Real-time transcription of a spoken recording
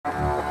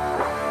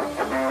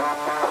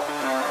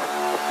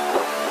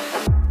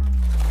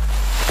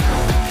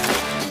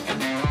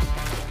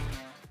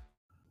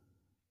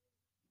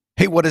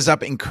what is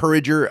up,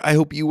 encourager? I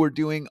hope you are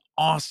doing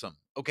awesome.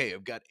 Okay,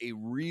 I've got a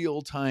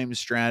real time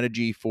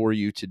strategy for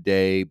you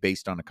today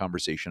based on a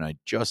conversation I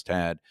just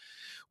had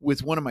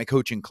with one of my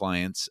coaching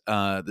clients.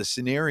 The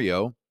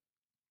scenario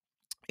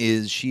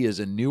is she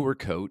is a newer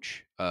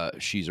coach.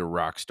 She's a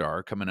rock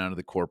star coming out of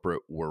the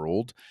corporate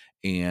world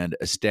and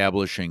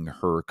establishing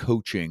her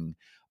coaching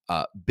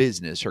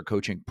business, her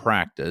coaching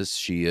practice.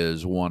 She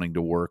is wanting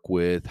to work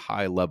with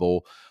high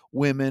level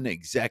women,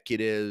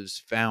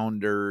 executives,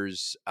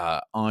 founders,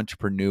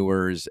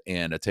 entrepreneurs,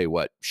 and I tell you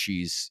what,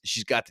 she's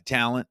got the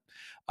talent,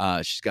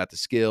 she's got the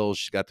skills,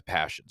 she's got the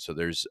passion. So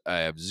I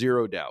have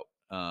zero doubt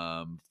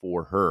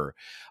for her.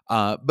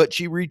 But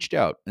she reached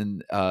out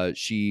and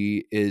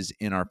she is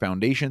in our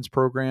foundations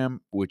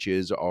program, which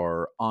is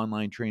our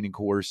online training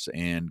course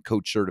and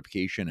coach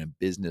certification and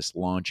business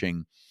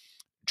launching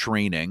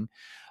training.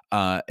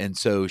 And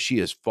so she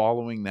is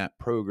following that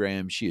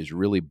program. She is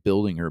really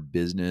building her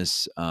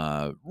business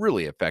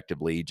really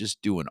effectively, just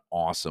doing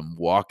awesome,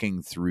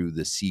 walking through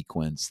the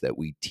sequence that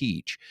we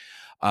teach.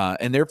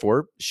 And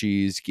therefore,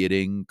 she's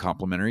getting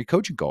complimentary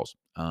coaching calls.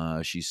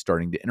 She's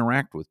starting to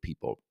interact with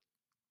people,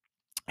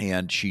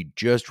 and she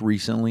just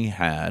recently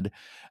had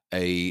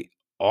a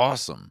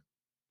awesome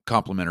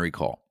complimentary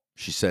call.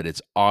 She said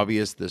it's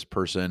obvious this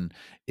person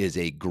is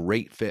a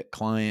great fit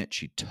client.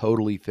 She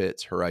totally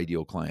fits her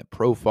ideal client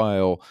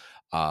profile.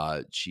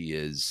 She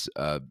is,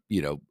 a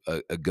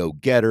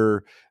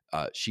go-getter.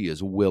 She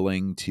is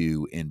willing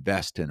to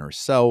invest in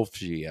herself.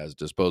 She has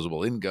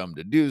disposable income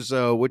to do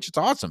so, which is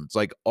awesome. It's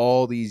like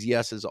all these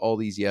yeses, all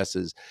these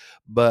yeses.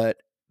 But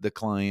the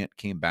client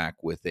came back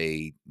with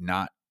a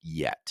not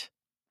yet.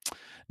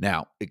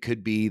 Now, it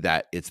could be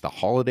that it's the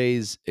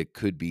holidays. It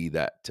could be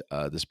that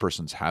this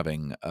person's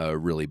having a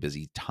really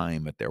busy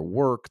time at their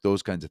work,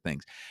 those kinds of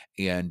things.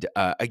 And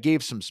I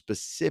gave some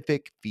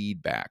specific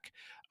feedback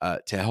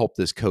to help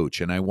this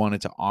coach, and I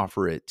wanted to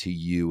offer it to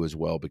you as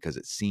well because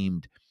it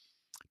seemed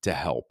to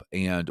help.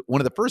 And one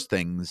of the first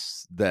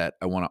things that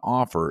I want to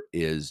offer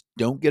is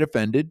don't get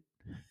offended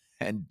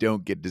and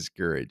don't get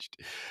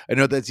discouraged. I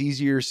know that's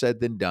easier said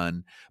than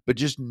done, but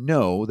just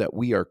know that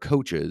we are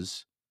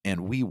coaches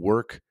and we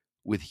work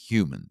with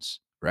humans,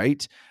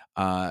 right?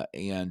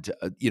 In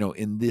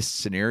this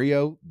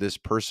scenario, this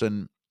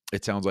person,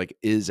 it sounds like,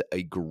 is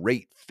a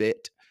great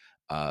fit.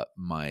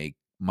 My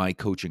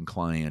coaching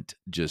client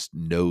just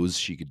knows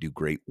she could do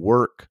great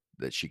work,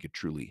 that she could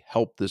truly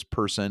help this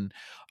person.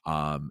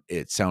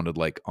 It sounded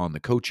like on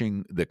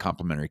the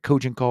complimentary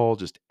coaching call,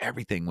 just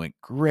everything went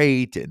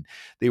great, and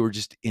they were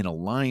just in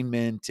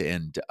alignment,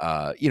 and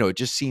it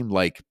just seemed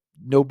like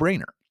no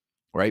brainer,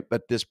 right?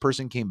 But this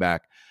person came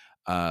back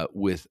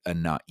with a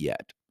not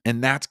yet,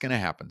 and that's going to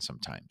happen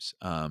sometimes.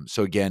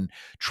 So again,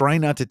 try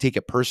not to take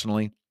it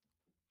personally.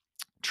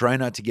 Try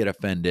not to get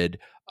offended,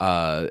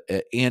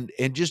 and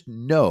just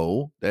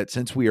know that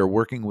since we are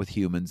working with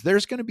humans,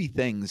 there's going to be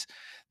things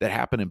that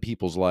happen in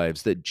people's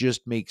lives that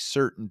just make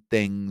certain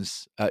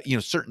things,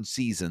 certain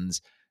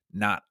seasons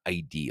not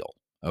ideal.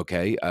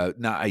 Okay,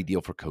 not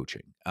ideal for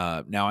coaching.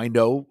 Now I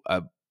know,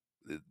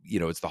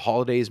 it's the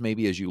holidays.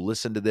 Maybe as you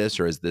listen to this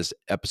or as this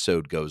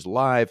episode goes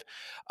live,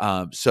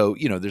 so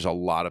there's a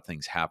lot of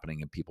things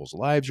happening in people's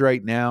lives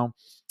right now.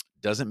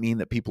 Doesn't mean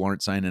that people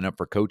aren't signing up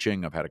for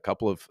coaching. I've had a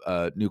couple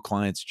of new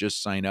clients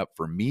just sign up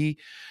for me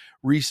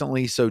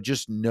recently. So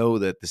just know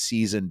that the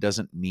season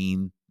doesn't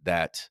mean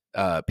that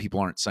people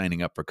aren't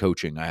signing up for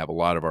coaching. I have a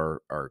lot of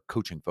our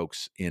coaching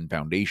folks in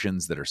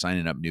foundations that are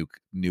signing up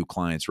new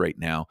clients right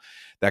now,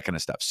 that kind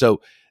of stuff.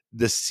 So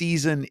the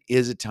season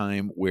is a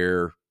time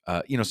where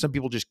some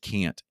people just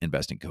can't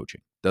invest in coaching.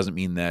 Doesn't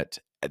mean that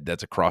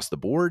that's across the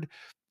board,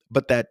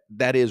 but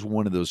that is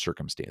one of those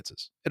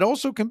circumstances. It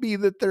also can be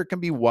that there can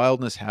be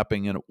wildness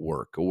happening at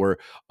work, or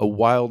a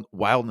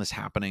wildness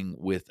happening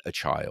with a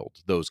child,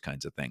 those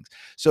kinds of things.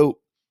 So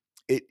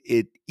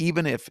it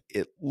even if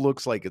it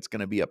looks like it's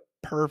going to be a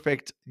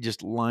perfect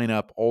just line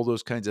up, all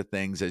those kinds of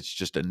things, it's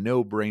just a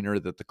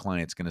no-brainer that the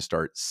client's going to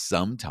start.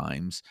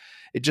 Sometimes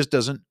it just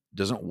doesn't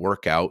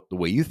work out the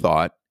way you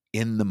thought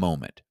in the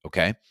moment.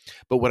 Okay.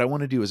 But what I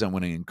want to do is I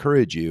want to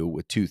encourage you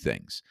with two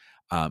things.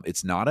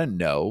 It's not a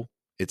no,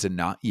 it's a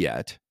not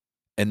yet.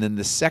 And then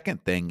the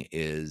second thing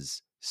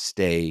is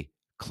stay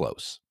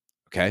close.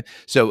 Okay.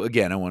 So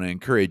again, I want to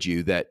encourage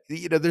you that,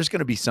 there's going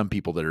to be some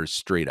people that are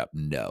straight up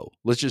no.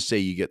 Let's just say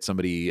you get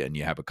somebody and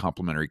you have a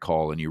complimentary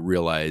call and you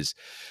realize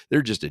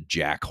they're just a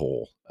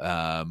jackhole.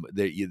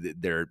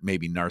 They're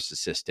maybe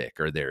narcissistic,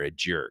 or they're a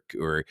jerk,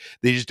 or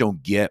they just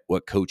don't get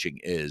what coaching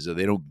is, or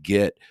they don't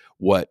get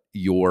what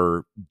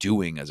you're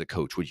doing as a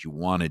coach, what you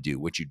want to do,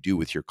 what you do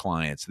with your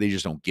clients. They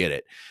just don't get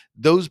it.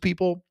 Those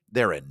people,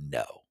 they're a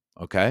no.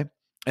 Okay.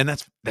 And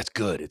that's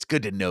good. It's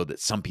good to know that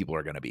some people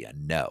are going to be a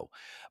no.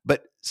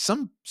 But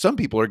some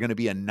people are going to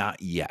be a not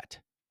yet,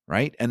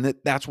 right? And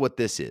that's what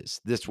this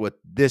is. This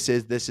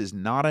is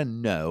not a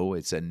no,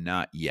 it's a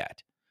not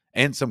yet.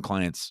 And some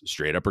clients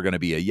straight up are going to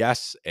be a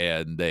yes,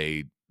 and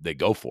they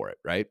go for it,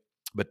 right?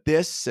 But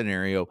this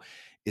scenario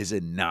is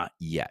a not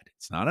yet.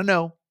 It's not a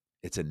no,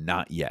 it's a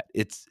not yet.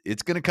 It's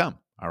going to come.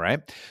 All right.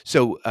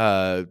 So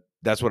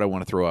that's what I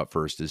want to throw out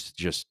first is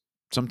just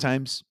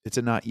sometimes it's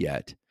a not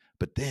yet,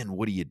 but then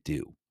what do you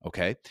do?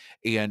 Okay.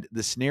 And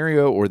the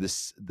scenario or the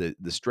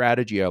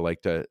strategy I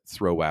like to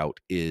throw out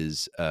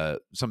is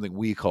something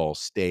we call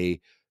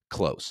stay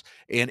close.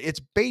 And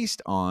it's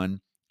based on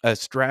a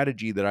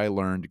strategy that I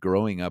learned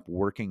growing up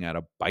working at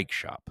a bike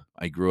shop.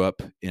 I grew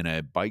up in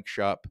a bike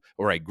shop,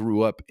 or I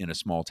grew up in a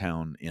small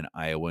town in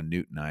Iowa,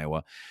 Newton,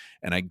 Iowa,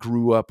 and I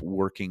grew up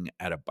working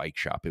at a bike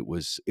shop. It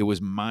was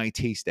my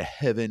taste of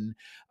heaven.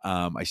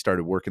 I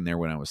started working there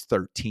when I was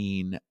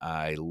 13.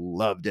 I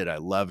loved it. I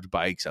loved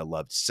bikes. I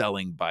loved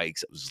selling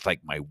bikes. It was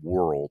like my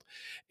world.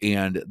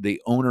 And the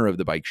owner of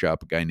the bike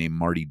shop, a guy named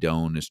Marty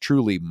Doan, is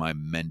truly my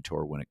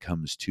mentor when it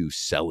comes to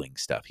selling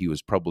stuff. He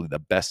was probably the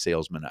best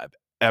salesman I've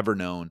ever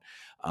known.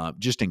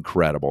 Just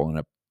incredible. And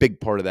a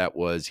big part of that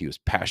was he was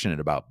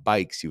passionate about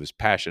bikes. He was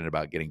passionate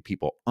about getting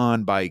people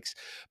on bikes.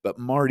 But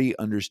Marty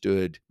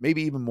understood,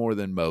 maybe even more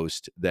than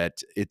most, that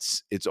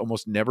it's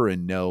almost never a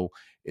no.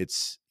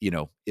 It's,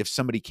 if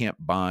somebody can't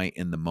buy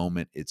in the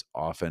moment, it's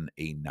often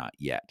a not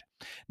yet.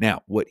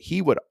 Now, what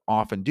he would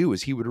often do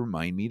is he would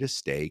remind me to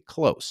stay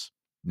close.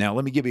 Now,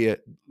 let me give you a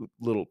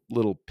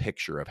little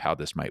picture of how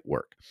this might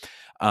work.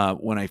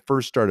 When I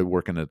first started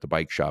working at the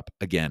bike shop,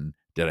 again,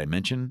 did I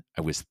mention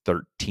I was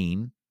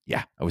 13?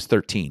 Yeah, I was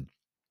 13.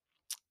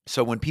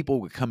 So when people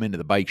would come into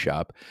the bike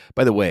shop,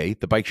 by the way,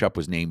 the bike shop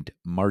was named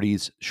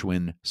Marty's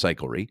Schwinn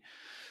Cyclery.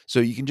 So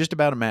you can just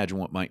about imagine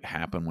what might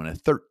happen when a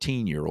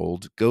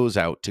 13-year-old goes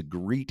out to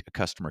greet a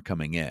customer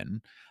coming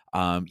in.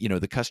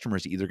 The customer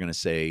is either going to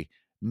say,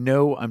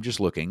 "No, I'm just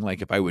looking."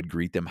 Like if I would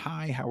greet them,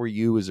 "Hi, how are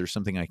you? Is there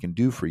something I can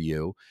do for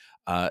you?"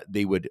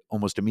 They would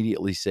almost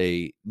immediately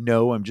say,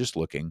 "No, I'm just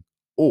looking,"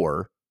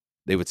 or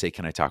they would say,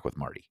 "Can I talk with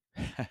Marty?"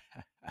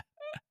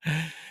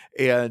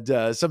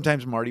 And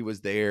sometimes Marty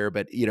was there,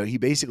 but he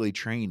basically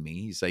trained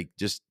me. He's like,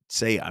 just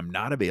say I'm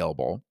not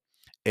available,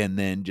 and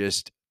then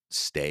just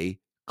stay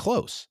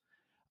close.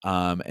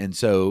 And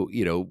so,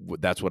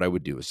 that's what I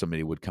would do. If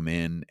somebody would come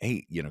in,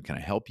 "Hey, can I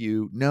help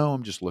you?" "No,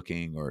 I'm just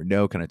looking," or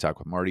 "No, can I talk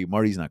with Marty?"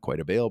 "Marty's not quite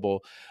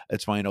available."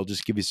 "That's fine. I'll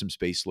just give you some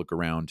space, look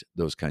around,"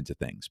 those kinds of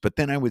things. But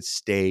then I would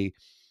stay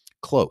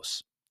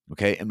close.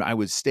 Okay. And I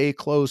would stay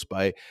close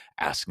by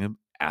asking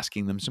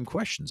them some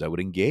questions. I would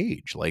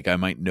engage. Like I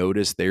might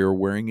notice they were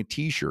wearing a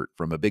t-shirt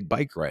from a big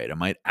bike ride. I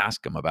might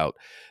ask them about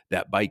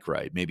that bike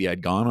ride. Maybe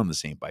I'd gone on the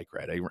same bike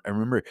ride. I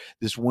remember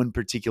this one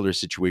particular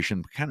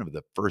situation, kind of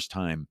the first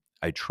time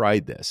I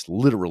tried this,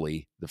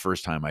 literally the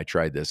first time I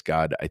tried this,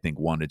 God, I think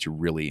wanted to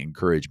really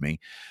encourage me.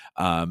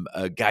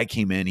 A guy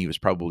came in, he was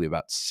probably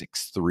about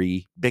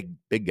 6'3",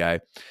 big guy,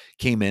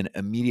 came in,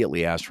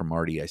 immediately asked for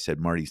Marty. I said,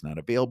 "Marty's not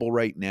available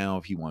right now.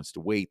 If he wants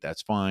to wait,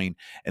 that's fine."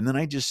 And then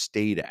I just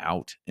stayed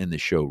out in the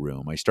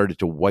showroom. I started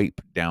to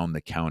wipe down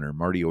the counter.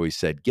 Marty always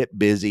said, "Get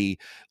busy,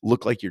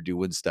 look like you're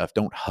doing stuff.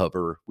 Don't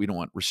hover. We don't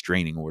want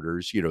restraining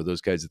orders,"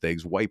 those kinds of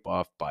things. Wipe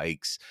off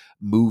bikes,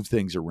 move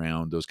things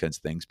around, those kinds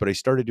of things. But I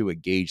started to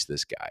engage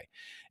this guy.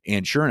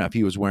 And sure enough,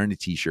 he was wearing a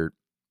t-shirt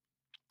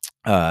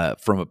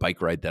from a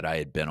bike ride that I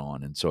had been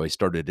on. And so I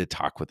started to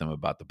talk with him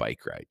about the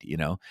bike ride.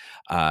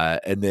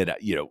 And then,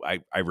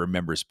 I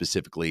remember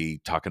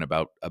specifically talking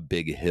about a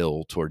big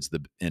hill towards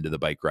the end of the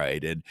bike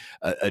ride, and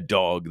a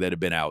dog that had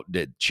been out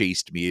that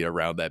chased me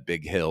around that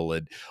big hill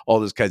and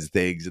all those kinds of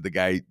things. And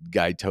the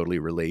guy totally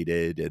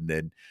related. And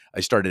then I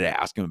started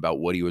to ask him about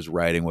what he was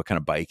riding, what kind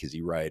of bike is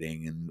he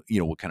riding, and,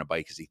 what kind of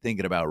bike is he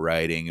thinking about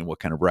riding, and what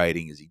kind of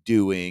riding is he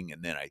doing.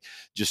 And then I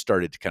just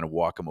started to kind of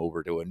walk him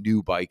over to a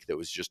new bike that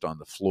was just on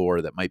the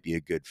floor that might be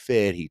a good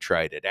fit. He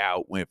tried it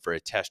out, went for a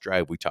test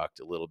drive. We talked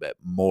a little bit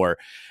more.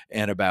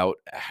 And about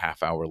a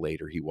half hour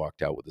later, he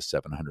walked out with a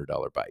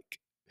 $700 bike,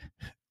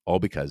 all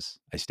because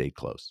I stayed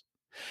close.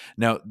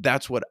 Now,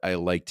 that's what I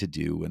like to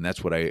do. And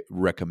that's what I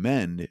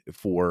recommend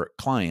for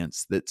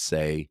clients that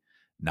say,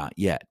 not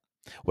yet.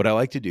 What I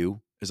like to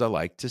do is I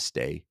like to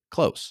stay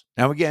close.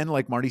 Now, again,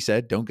 like Marty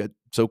said, don't get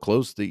so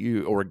close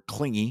that or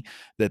clingy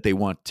that they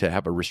want to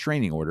have a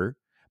restraining order.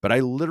 But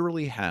I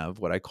literally have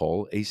what I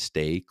call a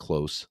stay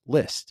close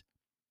list.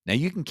 Now,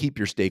 you can keep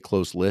your stay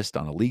close list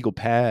on a legal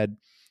pad.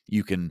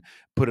 You can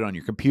put it on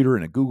your computer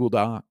in a Google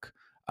Doc.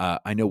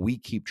 I know we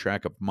keep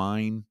track of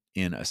mine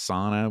in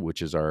Asana,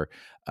 which is our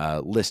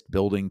list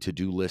building,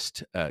 to-do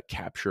list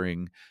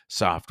capturing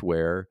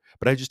software.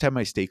 But I just have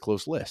my stay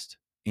close list.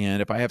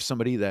 And if I have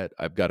somebody that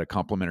I've got a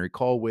complimentary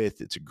call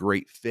with, it's a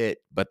great fit,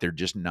 but they're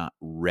just not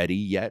ready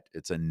yet,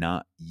 it's a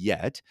not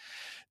yet,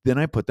 then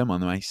I put them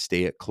on my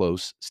stay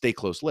close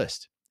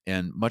list.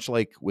 And much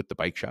like with the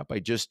bike shop, I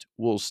just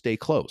will stay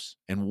close.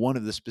 And one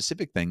of the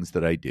specific things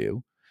that I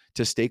do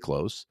to stay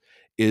close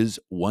is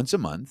once a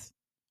month,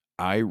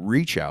 I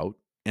reach out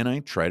and I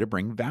try to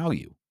bring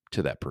value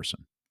to that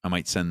person. I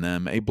might send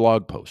them a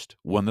blog post,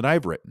 one that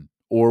I've written,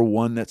 or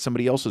one that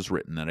somebody else has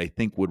written that I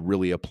think would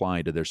really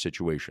apply to their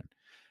situation.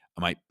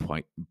 I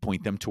might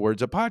point them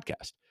towards a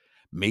podcast,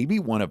 maybe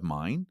one of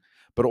mine,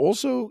 but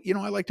also,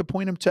 I like to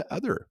point them to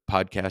other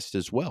podcasts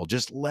as well.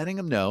 Just letting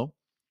them know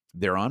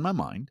they're on my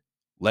mind,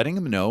 letting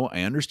them know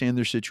I understand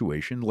their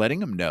situation,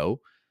 letting them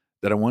know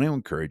that I want to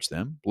encourage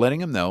them, letting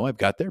them know I've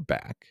got their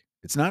back.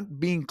 It's not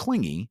being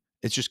clingy.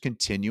 It's just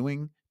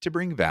continuing to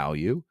bring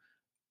value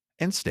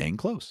and staying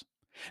close.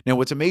 Now,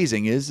 what's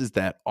amazing is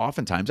that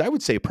oftentimes, I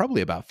would say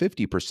probably about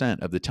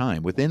 50% of the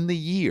time within the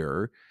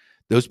year,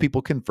 those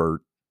people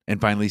convert and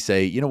finally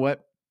say, you know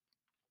what?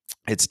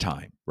 It's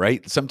time,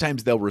 right?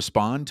 Sometimes they'll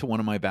respond to one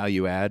of my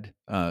value add,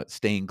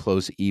 staying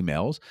close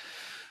emails.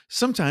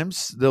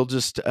 Sometimes they'll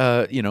just,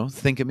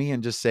 think of me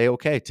and just say,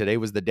 okay, today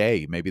was the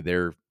day. Maybe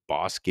their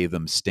boss gave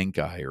them stink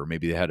eye, or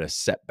maybe they had a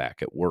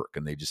setback at work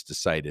and they just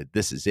decided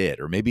this is it.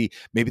 Or maybe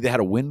they had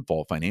a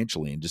windfall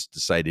financially and just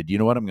decided, you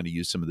know what, I'm going to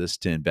use some of this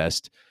to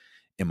invest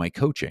in my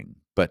coaching.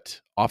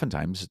 But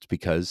oftentimes it's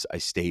because I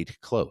stayed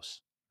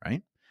close,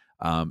 right?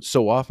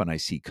 So often I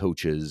see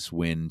coaches,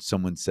 when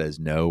someone says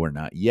no or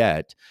not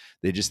yet,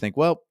 they just think,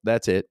 well,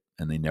 that's it.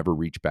 And they never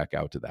reach back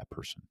out to that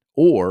person.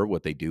 Or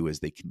what they do is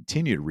they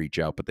continue to reach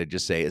out, but they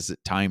just say, is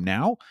it time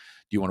now?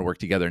 Do you want to work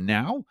together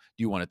now?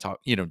 Do you want to talk,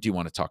 do you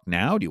want to talk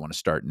now? Do you want to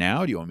start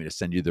now? Do you want me to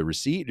send you the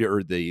receipt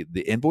or the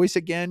invoice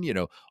again?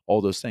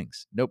 All those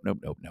things. Nope.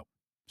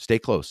 Stay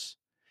close.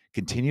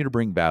 Continue to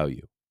bring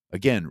value.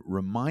 Again,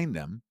 remind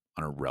them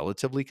on a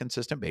relatively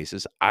consistent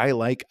basis. I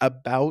like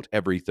about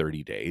every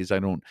 30 days. I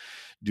don't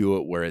do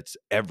it where it's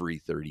every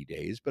 30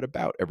 days, but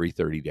about every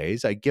 30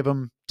 days, I give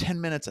them 10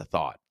 minutes of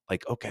thought.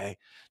 Like, okay,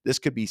 this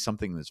could be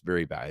something that's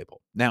very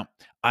valuable. Now,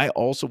 I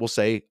also will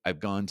say I've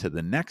gone to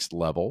the next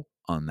level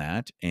on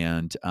that.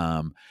 And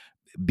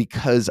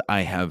because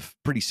I have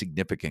pretty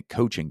significant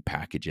coaching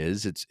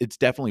packages, it's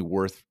definitely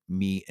worth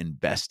me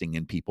investing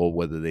in people,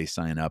 whether they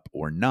sign up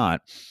or not.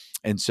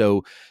 And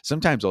so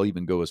sometimes I'll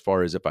even go as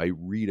far as, if I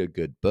read a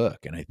good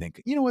book and I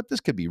think, you know what,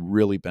 this could be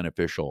really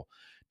beneficial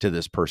to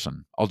this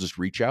person, I'll just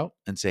reach out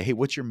and say, hey,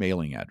 what's your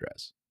mailing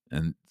address?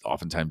 And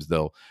oftentimes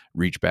they'll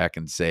reach back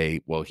and say,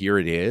 well, here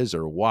it is,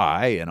 or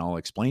why. And I'll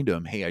explain to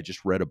them, hey, I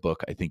just read a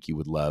book I think you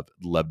would love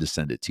to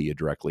send it to you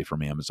directly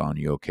from Amazon.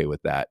 You okay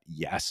with that?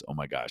 Yes. Oh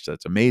my gosh,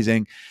 that's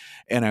amazing.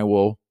 And I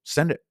will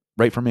send it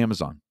right from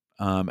Amazon.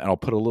 And I'll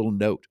put a little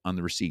note on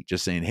the receipt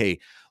just saying, hey,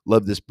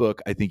 love this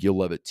book. I think you'll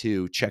love it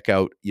too. Check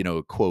out,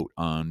 a quote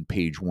on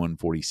page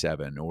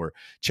 147, or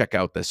check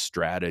out the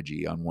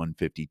strategy on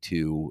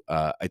 152.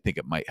 I think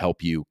it might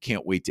help you.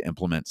 Can't wait to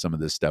implement some of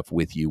this stuff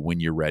with you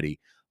when you're ready.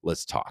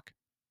 Let's talk,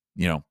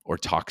 or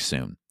talk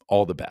soon.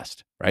 All the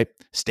best, right?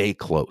 Stay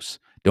close.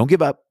 Don't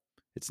give up.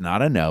 It's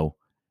not a no.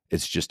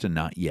 It's just a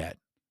not yet.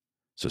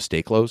 So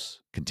stay close,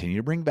 continue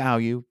to bring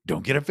value.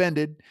 Don't get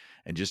offended,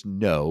 and just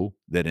know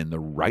that in the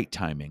right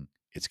timing,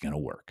 it's going to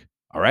work.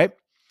 All right.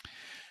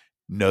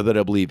 Know that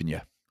I believe in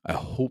you. I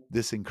hope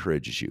this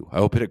encourages you. I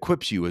hope it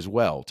equips you as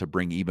well to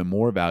bring even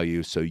more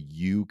value so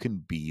you can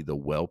be the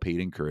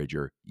well-paid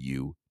encourager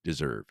you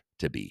deserve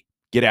to be.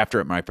 Get after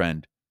it, my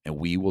friend, and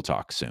we will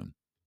talk soon.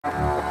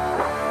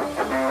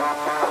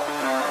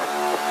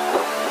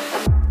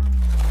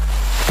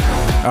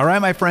 All right,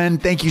 my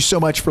friend, thank you so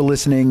much for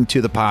listening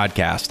to the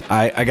podcast.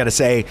 I got to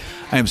say,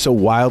 I am so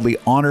wildly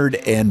honored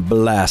and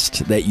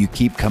blessed that you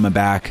keep coming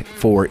back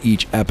for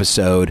each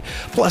episode.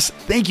 Plus,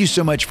 thank you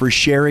so much for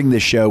sharing the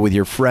show with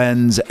your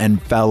friends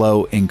and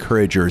fellow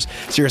encouragers.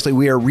 Seriously,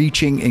 we are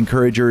reaching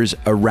encouragers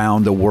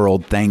around the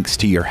world thanks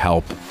to your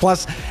help.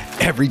 Plus,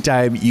 every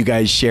time you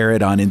guys share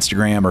it on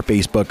Instagram or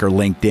Facebook or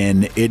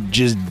LinkedIn, it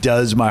just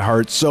does my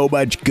heart so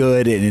much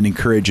good, and it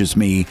encourages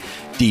me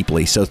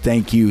deeply. So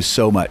thank you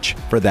so much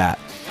for that.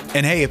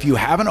 And hey, if you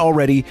haven't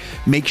already,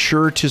 make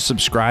sure to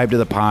subscribe to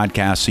the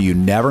podcast so you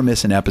never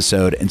miss an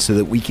episode, and so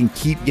that we can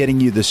keep getting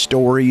you the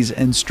stories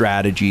and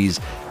strategies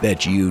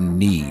that you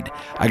need.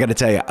 I got to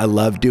tell you, I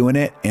love doing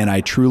it, and I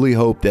truly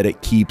hope that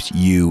it keeps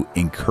you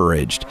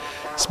encouraged.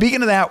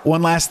 Speaking of that,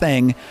 one last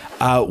thing,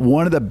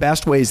 one of the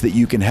best ways that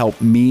you can help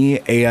me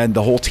and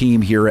the whole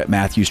team here at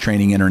Matthews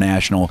Training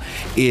International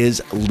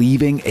is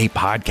leaving a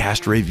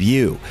podcast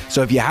review.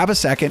 So if you have a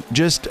second,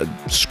 just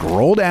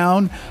scroll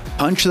down,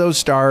 punch those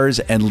stars,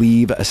 and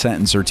leave a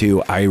sentence or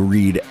two. I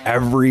read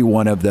every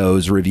one of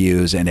those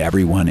reviews, and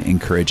everyone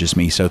encourages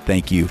me. So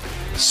thank you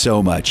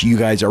so much. You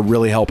guys are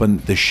really helping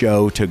the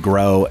show to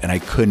grow, and I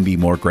couldn't be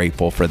more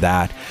grateful for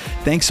that.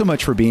 Thanks so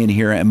much for being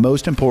here. And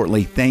most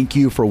importantly, thank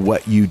you for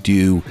what you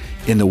do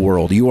in the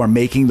world. You are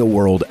making the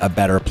world a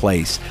better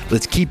place.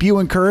 Let's keep you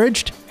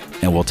encouraged,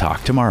 and we'll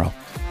talk tomorrow.